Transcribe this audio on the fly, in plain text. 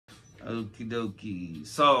Okie dokie.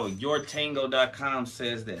 So, yourtango.com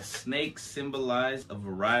says that snakes symbolize a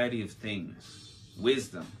variety of things: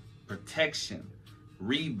 wisdom, protection,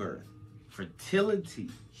 rebirth, fertility,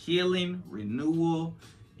 healing, renewal,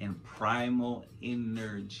 and primal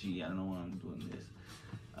energy. I don't know why I'm doing this.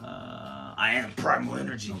 I am primal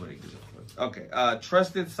energy. Nobody gives a fuck. Okay.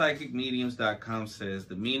 TrustedPsychicMediums.com says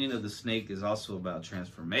the meaning of the snake is also about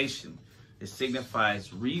transformation. It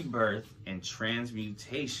signifies rebirth and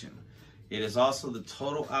transmutation. It is also the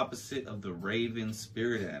total opposite of the raven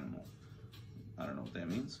spirit animal. I don't know what that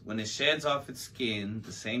means. When it sheds off its skin,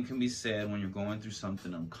 the same can be said when you're going through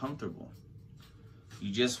something uncomfortable.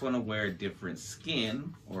 You just want to wear a different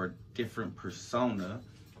skin or a different persona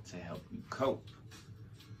to help you cope.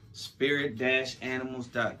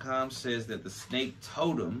 Spirit-animals.com says that the snake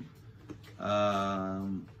totem,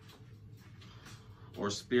 or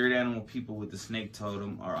spirit animal people with the snake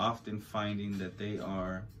totem, are often finding that they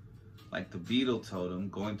are, like the beetle totem,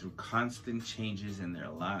 going through constant changes in their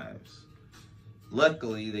lives.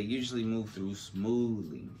 Luckily, they usually move through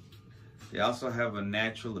smoothly. They also have a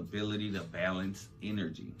natural ability to balance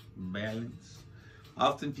energy. Balance.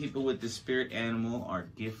 Often people with the spirit animal are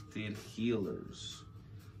gifted healers.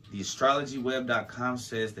 TheAstrologyWeb.com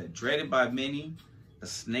says that dreaded by many, a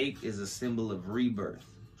snake is a symbol of rebirth,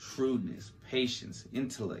 shrewdness, patience,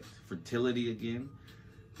 intellect, fertility again,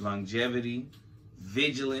 longevity,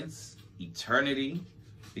 vigilance, eternity,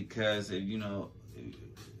 because, you know,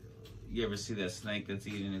 you ever see that snake that's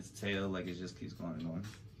eating its tail, like it just keeps going and going.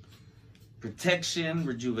 Protection,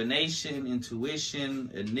 rejuvenation,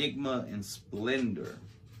 intuition, enigma, and splendor.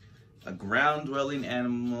 A ground-dwelling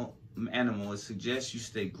animal, it suggests you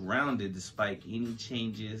stay grounded despite any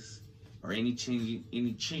changes or any changing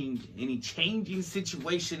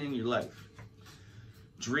situation in your life.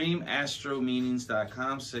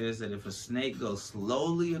 DreamAstroMeanings.com says that if a snake goes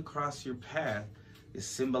slowly across your path, it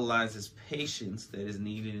symbolizes patience that is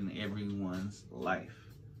needed in everyone's life.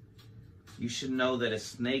 You should know that a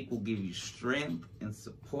snake will give you strength and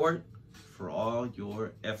support for all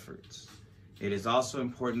your efforts. It is also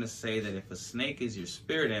important to say that if a snake is your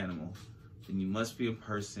spirit animal, then you must be a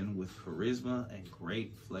person with charisma and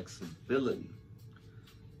great flexibility.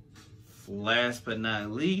 Last but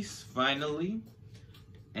not least, finally,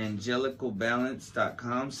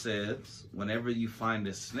 AngelicalBalance.com says, whenever you find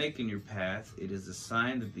a snake in your path, it is a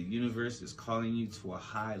sign that the universe is calling you to a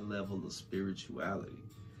high level of spirituality.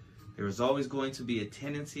 There is always going to be a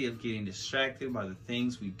tendency of getting distracted by the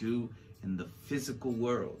things we do in the physical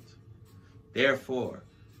world. Therefore,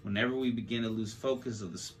 whenever we begin to lose focus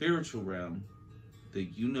of the spiritual realm, the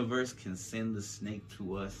universe can send the snake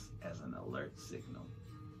to us as an alert signal.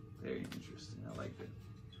 Very interesting. I like that.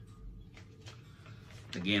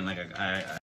 Again, like I